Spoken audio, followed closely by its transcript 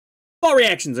All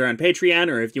reactions are on Patreon,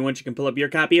 or if you want, you can pull up your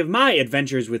copy of My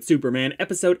Adventures with Superman,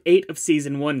 Episode 8 of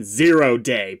Season 1, 0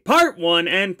 Day, Part 1,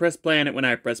 and press play on it when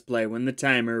I press play when the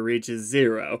timer reaches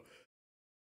 0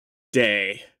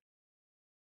 day.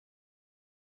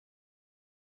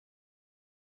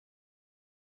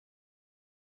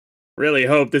 Really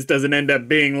hope this doesn't end up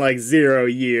being like 0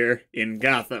 year in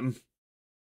Gotham.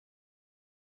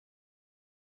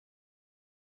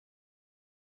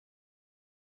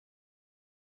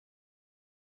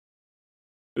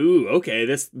 Ooh, okay,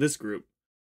 this group.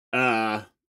 Banshee,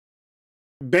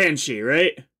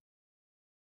 right?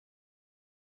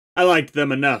 I liked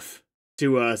them enough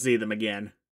to see them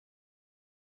again.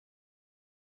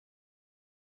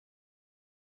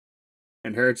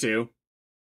 And her too.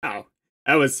 Oh,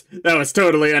 that was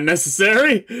totally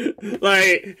unnecessary.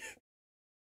 Like,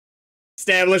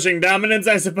 establishing dominance,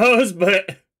 I suppose,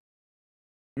 but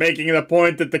making the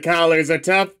point that the collars are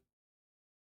tough.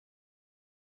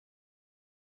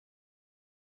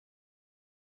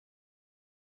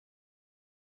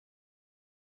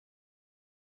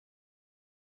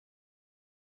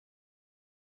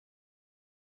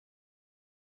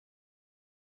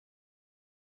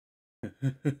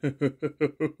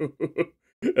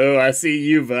 Oh, I see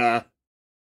you've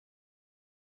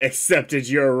accepted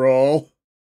your role.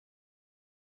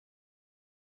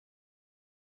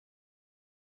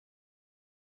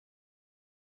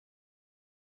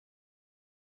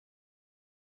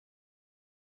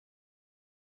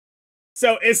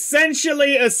 So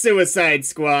essentially a Suicide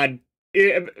Squad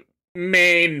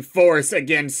main force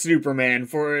against Superman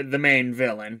for the main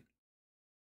villain.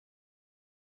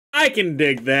 I can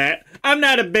dig that. I'm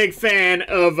not a big fan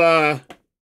of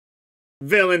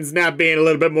villains not being a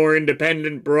little bit more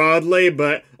independent broadly,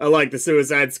 but I like the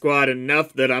Suicide Squad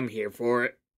enough that I'm here for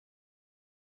it.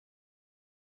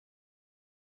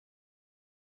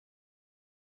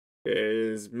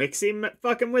 Is Mixie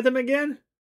fucking with him again?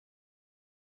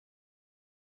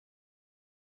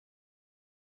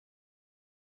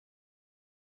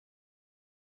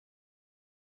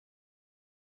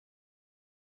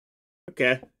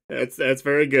 Okay, that's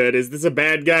very good. Is this a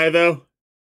bad guy though?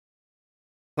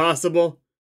 Possible.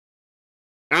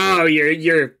 Oh,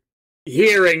 you're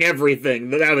hearing everything.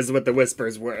 That was what the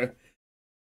whispers were.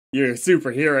 Your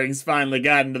super hearing's finally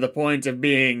gotten to the point of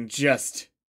being just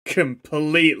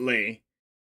completely.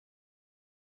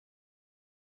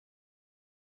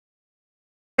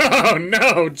 Oh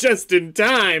no, just in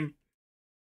time.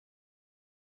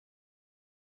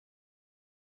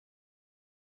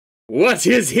 What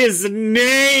is his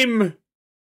name?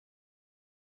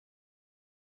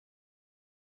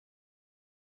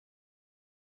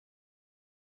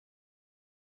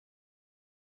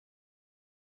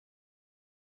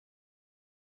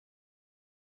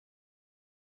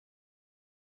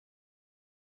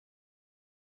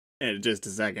 And just a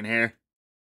second here.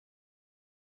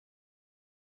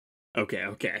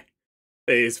 Okay.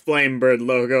 His Flamebird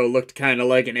logo looked kind of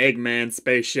like an Eggman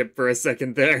spaceship for a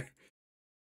second there.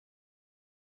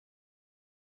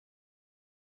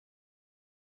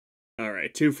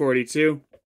 Alright, 242.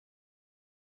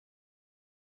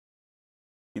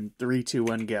 In 3, 2,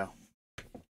 1, go.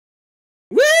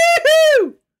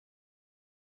 Woohoo!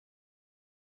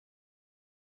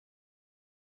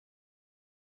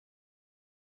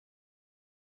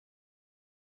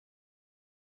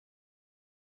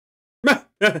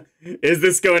 Is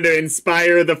this going to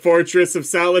inspire the Fortress of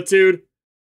Solitude?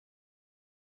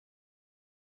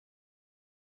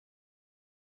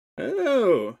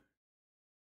 Oh.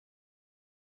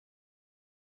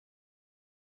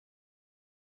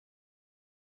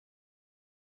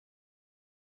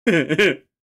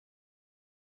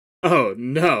 Oh,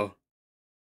 no.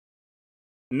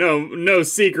 No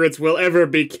secrets will ever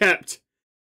be kept.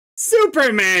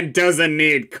 Superman doesn't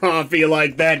need coffee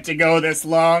like that to go this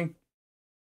long.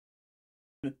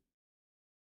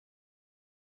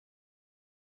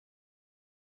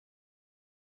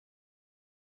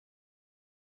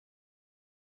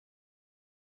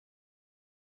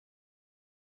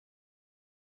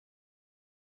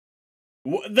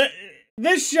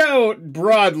 This show,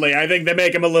 broadly, I think they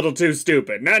make him a little too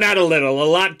stupid. Not a little, a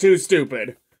lot too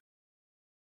stupid.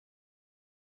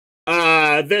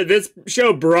 This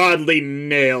show broadly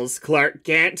nails Clark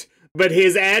Kent, but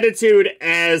his attitude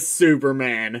as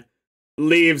Superman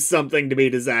leaves something to be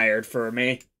desired for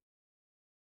me.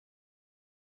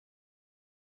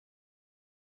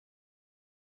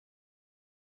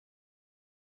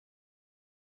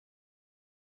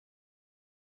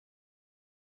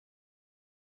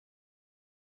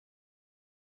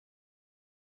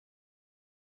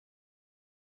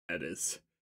 That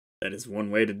is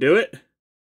one way to do it.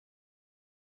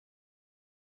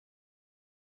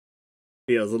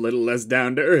 Feels a little less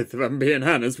down to earth, if I'm being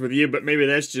honest with you, but maybe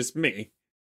that's just me.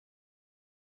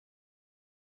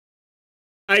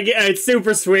 It's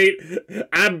super sweet.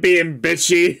 I'm being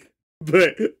bitchy,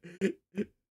 but...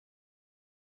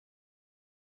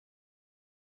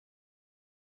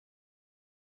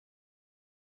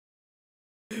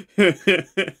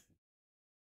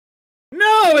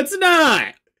 No, it's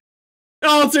not!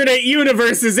 Alternate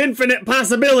universes, infinite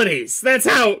possibilities. That's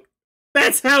how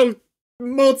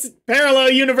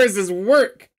parallel universes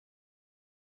work.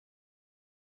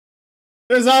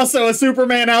 There's also a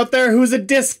Superman out there who's a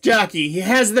disc jockey. He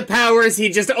has the powers, he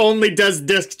just only does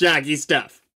disc jockey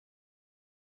stuff.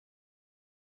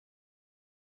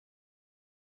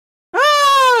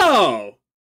 Oh!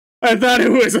 I thought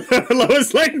it was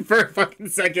Lois Lane for a fucking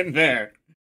second there.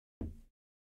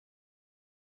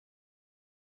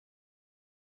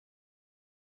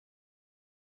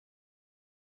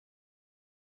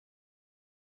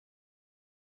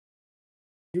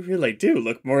 You really do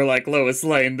look more like Lois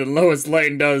Lane than Lois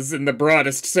Lane does in the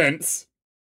broadest sense.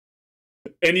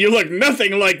 And you look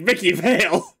nothing like Vicky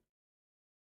Vale.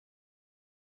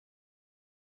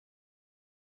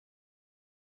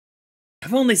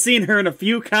 I've only seen her in a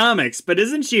few comics, but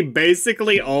isn't she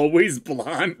basically always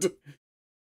blonde?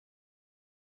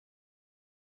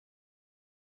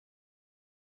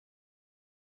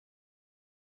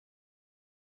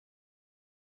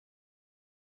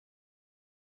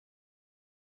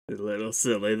 A little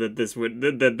silly that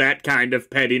that kind of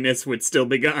pettiness would still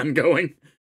be ongoing.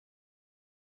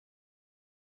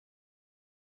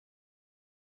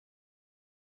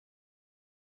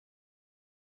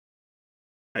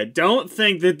 I don't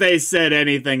think that they said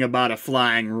anything about a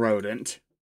flying rodent.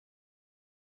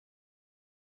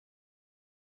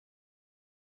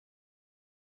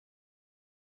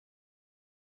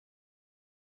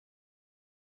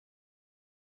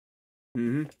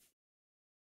 Mm-hmm.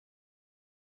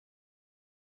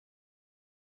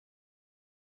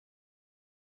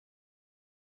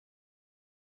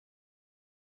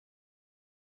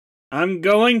 I'm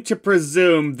going to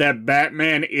presume that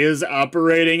Batman is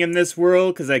operating in this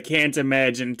world, because I can't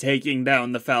imagine taking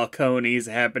down the Falcones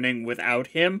happening without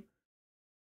him.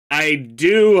 I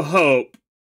do hope.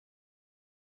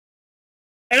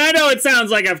 And I know it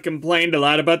sounds like I've complained a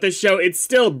lot about this show. It's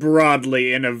still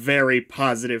broadly in a very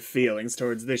positive feelings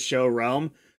towards this show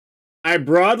realm. I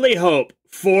broadly hope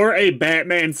for a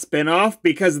Batman spinoff,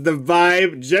 because the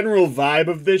general vibe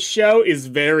of this show is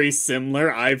very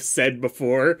similar, I've said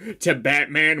before, to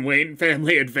Batman Wayne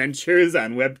Family Adventures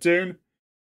on Webtoon.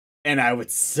 And I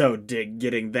would so dig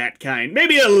getting that kind.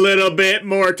 Maybe a little bit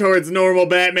more towards normal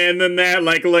Batman than that,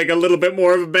 like a little bit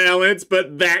more of a balance,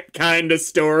 but that kind of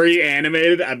story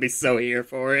animated, I'd be so here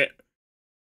for it.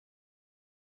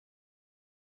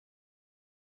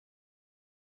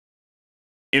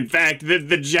 In fact,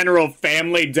 the general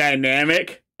family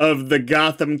dynamic of the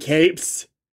Gotham Capes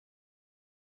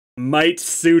might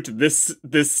suit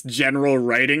this general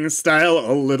writing style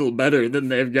a little better than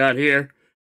they've got here.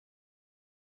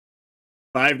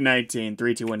 519,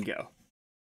 3, 2, 1, go.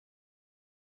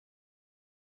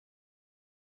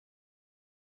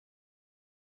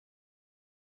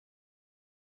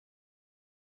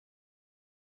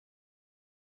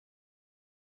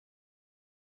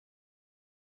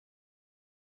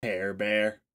 Hair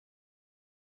Bear.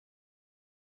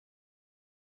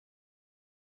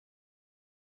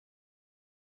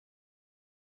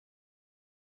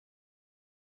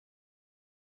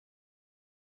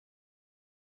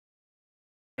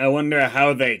 I wonder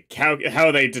how they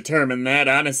determine that,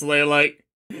 honestly. Like,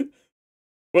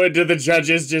 what, do the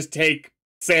judges just take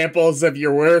samples of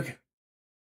your work?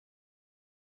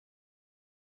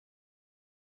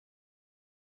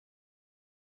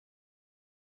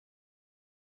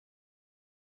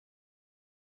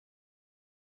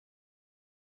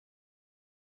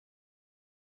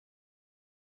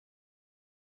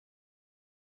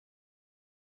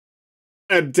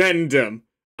 Addendum.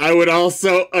 I would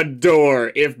also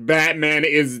adore if Batman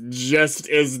is just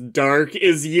as dark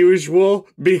as usual,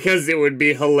 because it would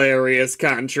be hilarious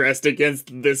contrast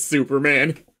against this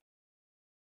Superman.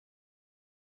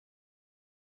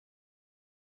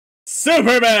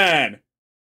 Superman!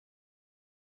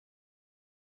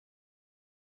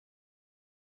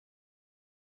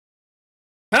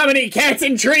 How many cats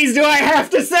and trees do I have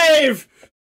to save?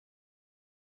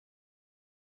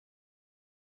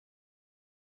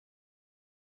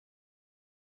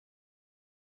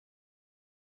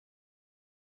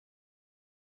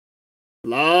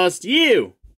 Lost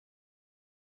you.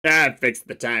 I fixed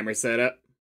the timer setup.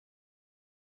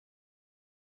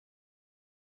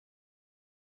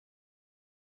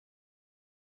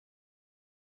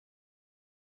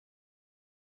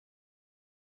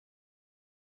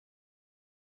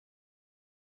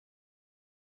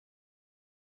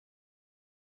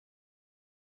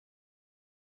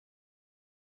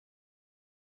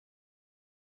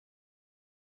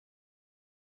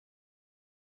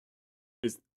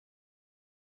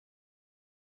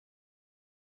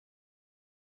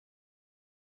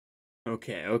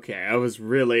 Okay. I was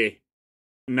really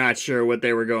not sure what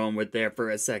they were going with there for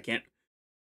a second.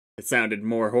 It sounded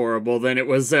more horrible than it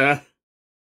was,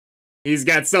 He's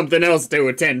got something else to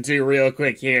attend to real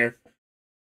quick here.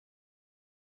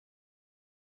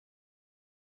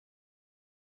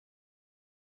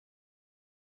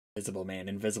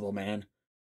 Invisible Man.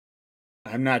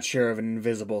 I'm not sure of an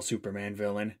invisible Superman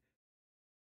villain.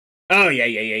 Oh, yeah,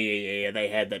 they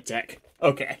had the tech.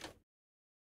 Okay.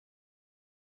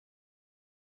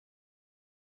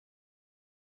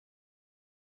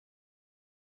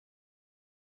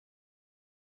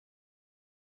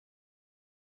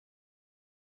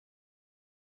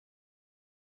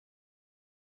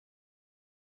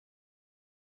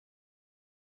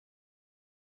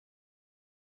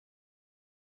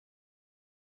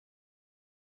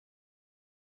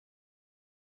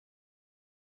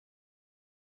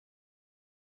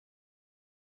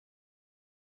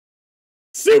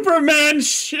 Superman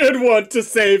should want to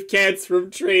save cats from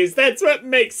trees. That's what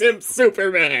makes him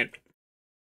Superman.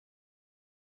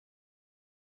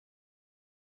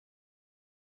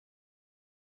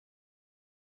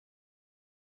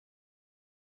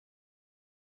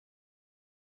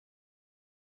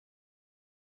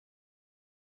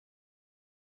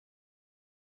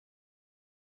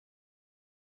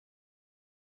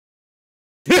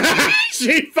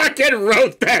 She fucking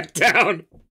wrote that down.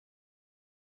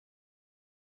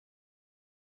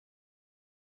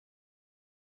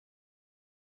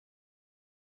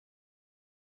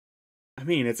 I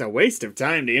mean, it's a waste of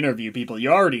time to interview people. You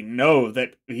already know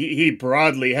that he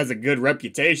broadly has a good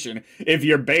reputation. If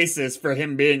your basis for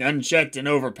him being unchecked and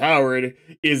overpowered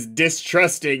is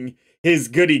distrusting his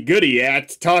goody-goody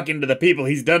act, talking to the people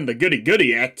he's done the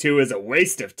goody-goody act to is a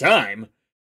waste of time.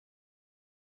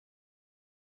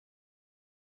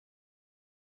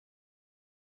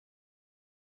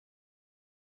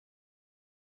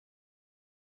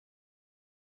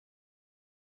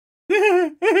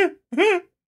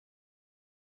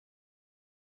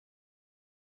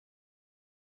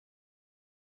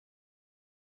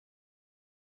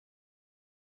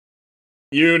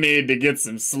 You need to get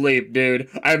some sleep, dude.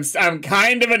 I'm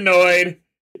kind of annoyed,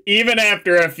 even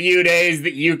after a few days,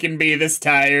 that you can be this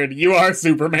tired. You are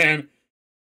Superman.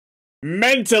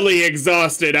 Mentally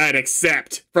exhausted, I'd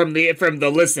accept from the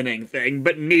listening thing,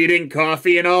 but needing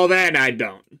coffee and all that, I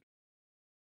don't.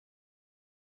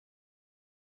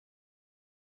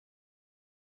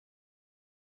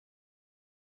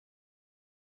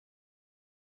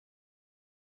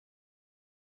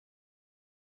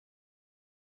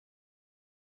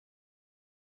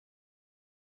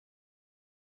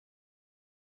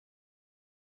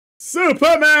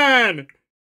 Superman!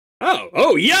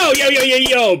 Oh,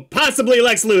 yo, possibly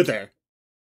Lex Luthor.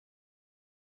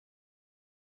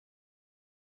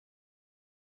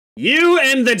 You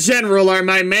and the General are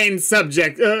my main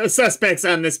suspects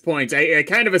on this point. I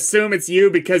kind of assume it's you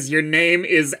because your name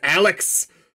is Alex.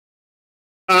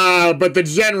 But the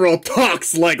General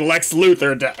talks like Lex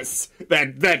Luthor does.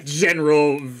 That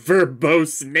general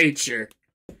verbose nature.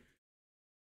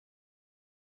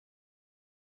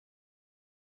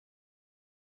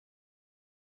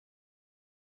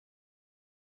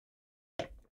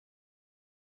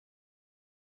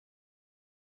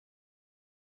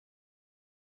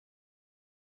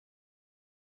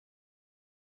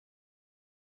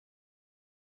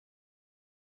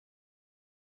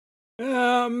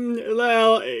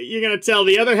 Well, you gonna tell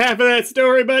the other half of that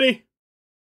story, buddy?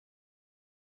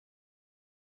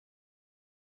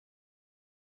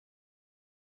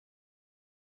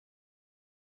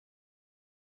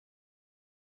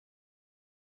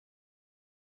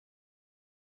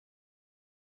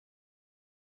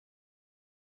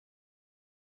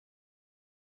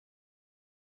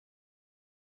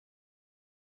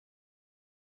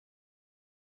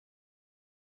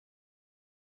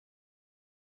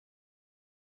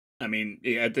 I mean,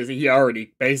 yeah, he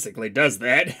already basically does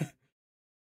that.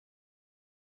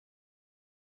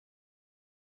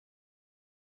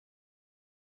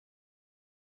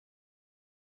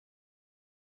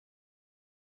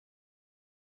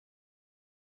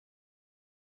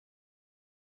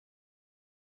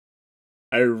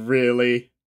 I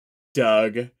really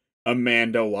dug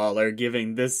Amanda Waller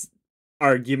giving this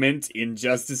argument in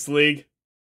Justice League.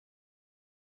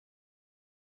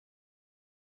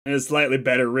 It was slightly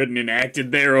better written and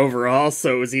acted there overall,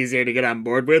 so it was easier to get on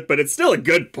board with, but it's still a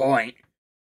good point.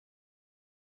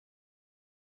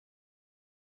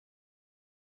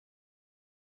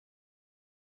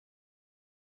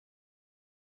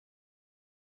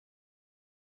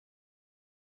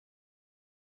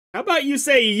 How about you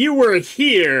say you were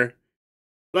here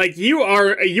Like, you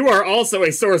are also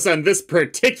a source on this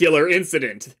particular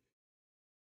incident.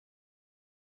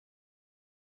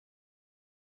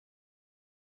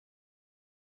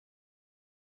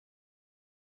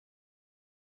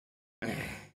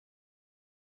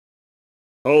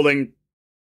 Holding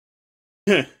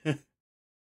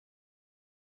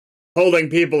holding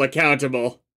people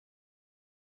accountable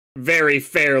very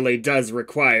fairly does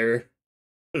require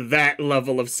that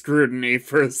level of scrutiny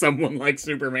for someone like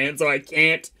Superman, so I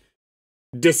can't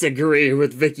disagree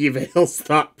with Vicky Vale's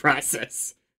thought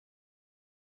process.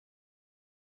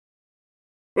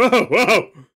 Whoa,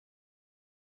 whoa!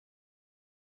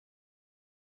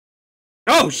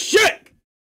 Oh, shit!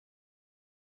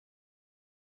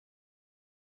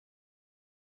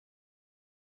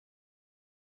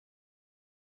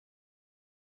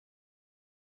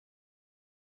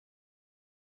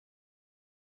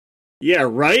 Yeah,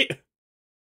 right?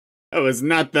 That was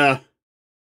not the...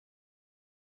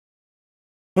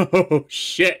 Oh,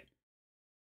 shit.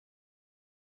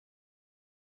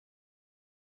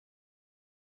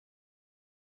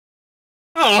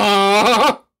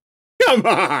 Oh, come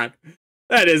on!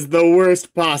 That is the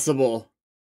worst possible.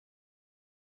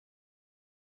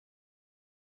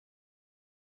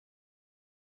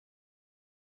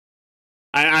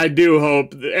 I do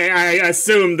hope. I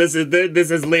assume this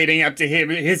is leading up to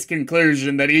his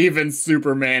conclusion that even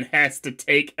Superman has to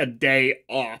take a day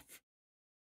off.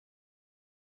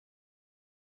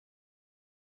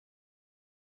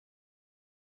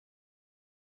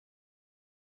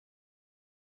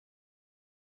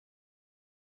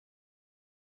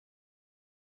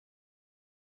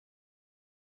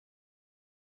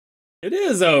 It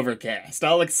is overcast.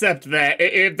 I'll accept that.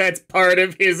 If that's part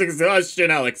of his exhaustion,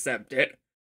 I'll accept it.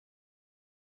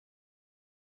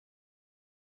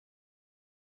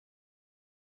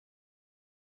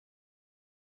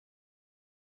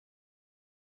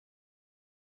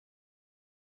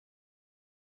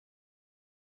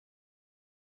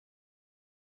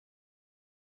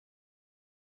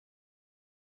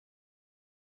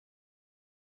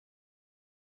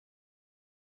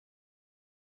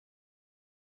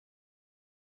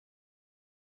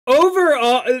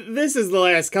 Overall, this is the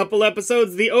last couple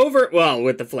episodes. Well,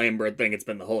 with the Flamebird thing, it's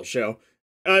been the whole show.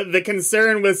 The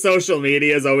concern with social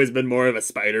media has always been more of a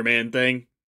Spider-Man thing.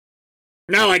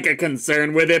 Not like a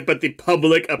concern with it, but the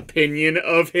public opinion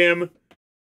of him.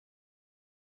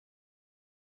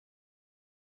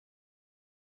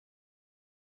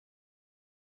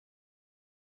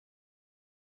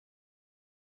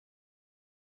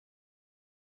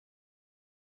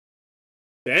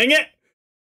 Dang it!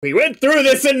 We went through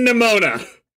this in Nimona!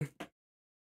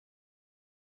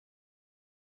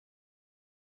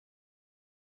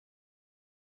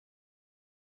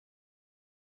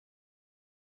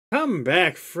 Come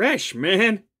back fresh,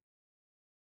 man.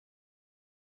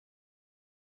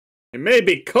 It may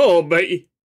be cold, but...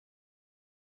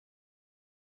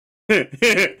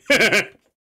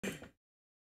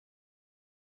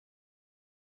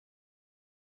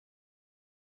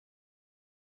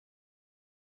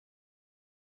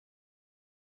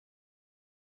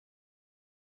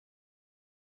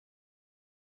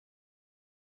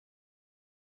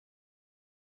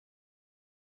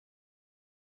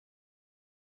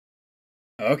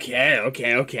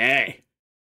 Okay.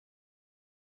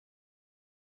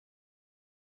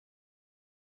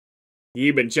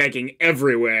 You've been checking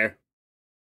everywhere.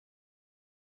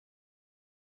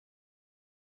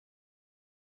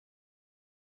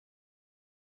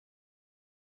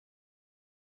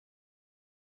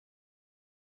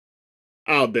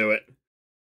 I'll do it.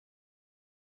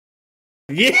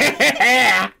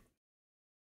 Yeah!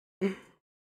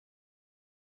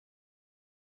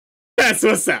 That's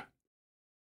what's up.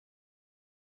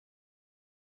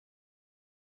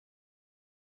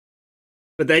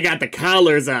 But they got the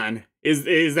collars on.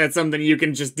 Is that something you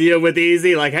can just deal with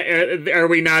easy? Like, are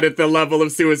we not at the level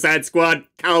of Suicide Squad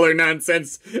collar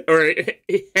nonsense or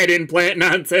head implant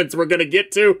nonsense we're gonna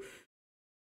get to?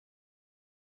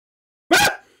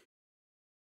 Ah!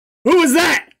 Who was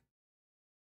that?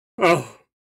 Oh,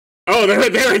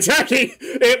 they're attacking.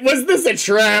 Was this a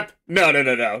trap? No.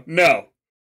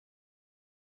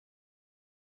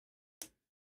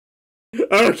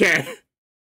 Okay.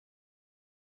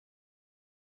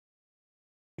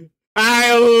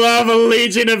 I love a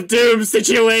Legion of Doom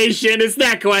situation. It's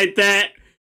not quite that.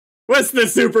 What's the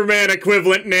Superman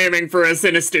equivalent naming for a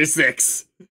Sinister Six?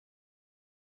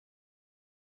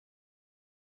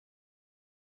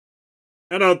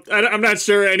 I'm not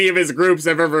sure any of his groups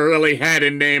have ever really had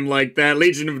a name like that.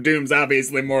 Legion of Doom's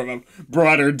obviously more of a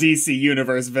broader DC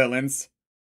Universe villains.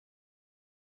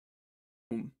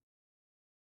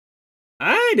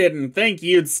 I didn't think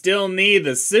you'd still need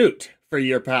the suit for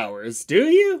your powers, do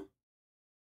you?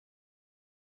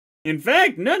 In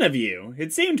fact, none of you.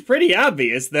 It seemed pretty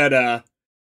obvious that,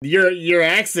 your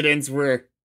accidents were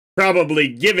probably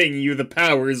giving you the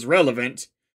powers relevant.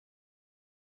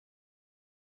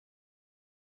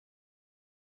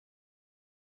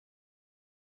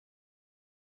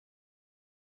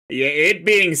 Yeah, it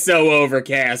being so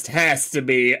overcast has to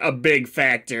be a big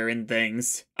factor in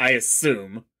things, I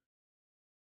assume.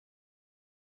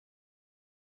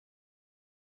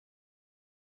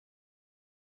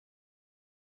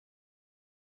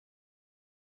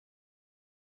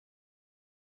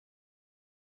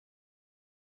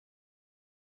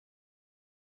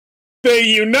 The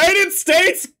United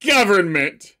States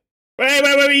government!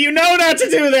 Wait, you know not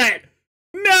to do that!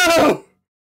 No!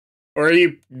 Or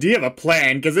do you have a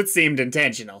plan? Because it seemed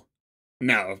intentional.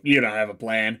 No, you don't have a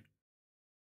plan.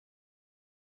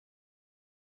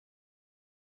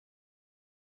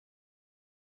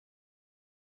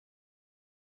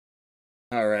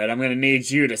 Alright, I'm gonna need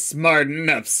you to smarten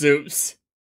up, Soups.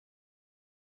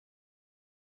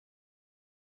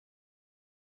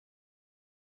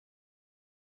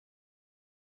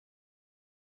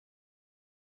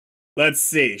 Let's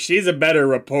see, she's a better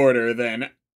reporter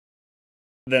than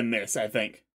this, I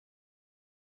think.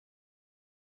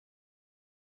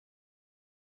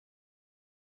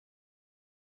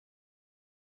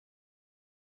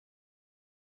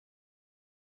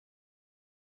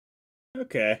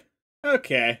 Okay.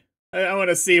 Okay. I want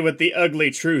to see what the ugly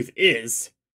truth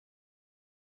is.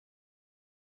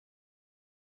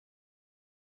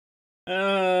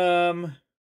 Um...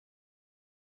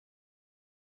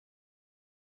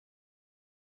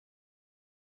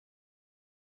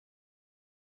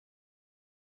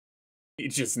 He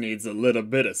just needs a little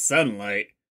bit of sunlight.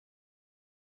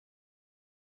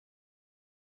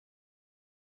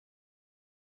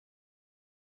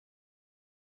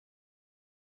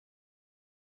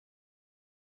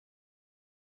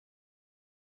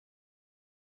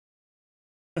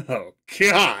 Oh,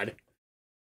 God!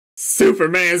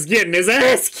 Superman's getting his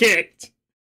ass kicked!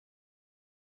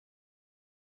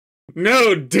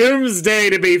 No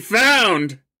doomsday to be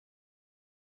found!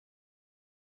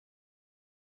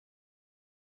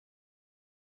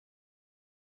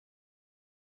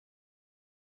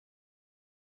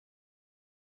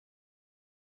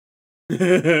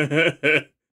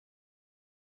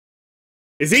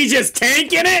 Is he just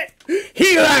tanking it?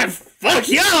 He like, fuck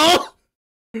y'all!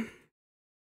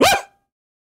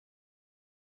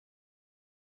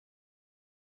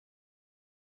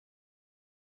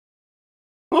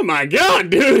 Oh my God,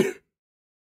 dude!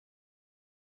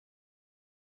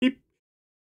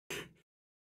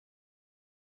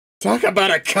 Talk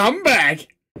about a comeback!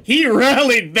 He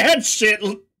rallied that shit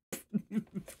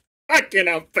fucking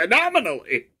up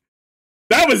phenomenally!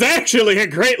 That was actually a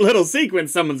great little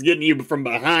sequence. Someone's getting you from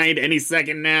behind any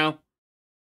second now.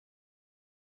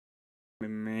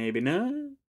 Maybe not?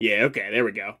 Yeah, okay, there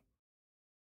we go.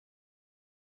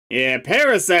 Yeah,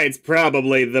 Parasite's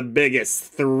probably the biggest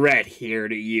threat here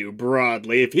to you,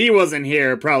 broadly. If he wasn't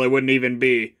here, it probably wouldn't even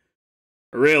be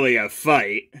really a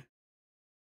fight.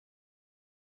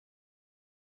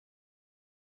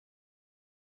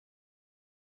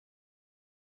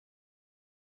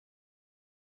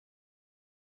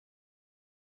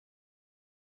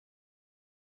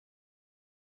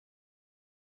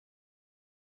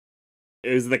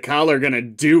 Is the collar gonna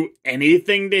do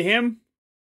anything to him?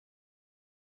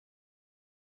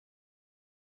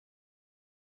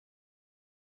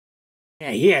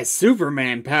 Yeah, he has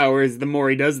Superman powers the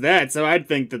more he does that, so I'd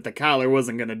think that the collar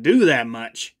wasn't gonna do that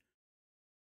much.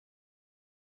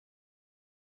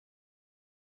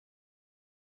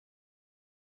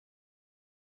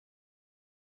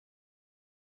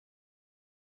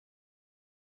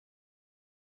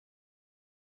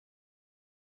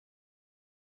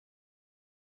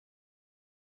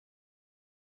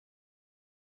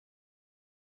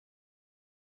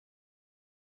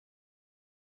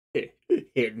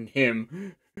 Hitting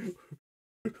him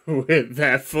with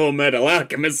that Full Metal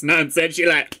Alchemist nonsense, you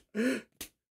like...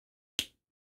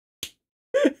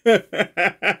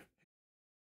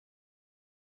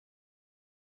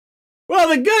 Well,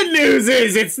 the good news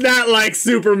is it's not like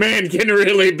Superman can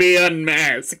really be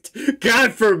unmasked.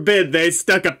 God forbid they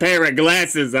stuck a pair of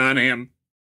glasses on him.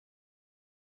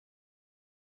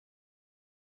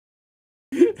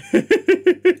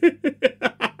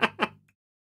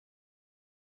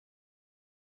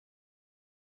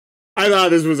 I thought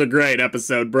this was a great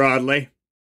episode, broadly.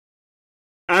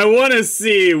 I want to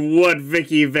see what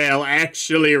Vicky Vale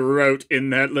actually wrote in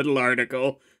that little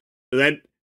article. That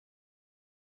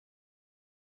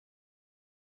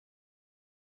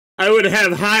I would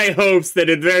have high hopes that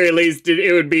at very least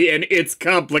it would be an It's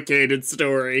Complicated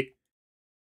story.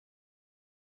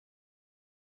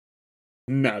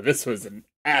 No, this was an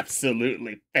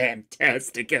absolutely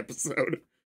fantastic episode.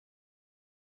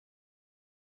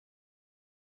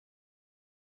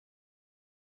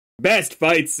 Best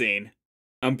fight scene.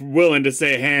 I'm willing to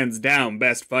say hands down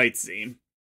best fight scene.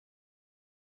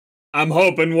 I'm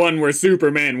hoping one where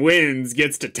Superman wins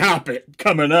gets to top it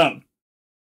coming up.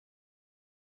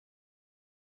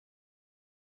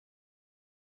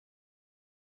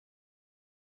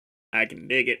 I can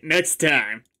dig it next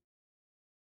time.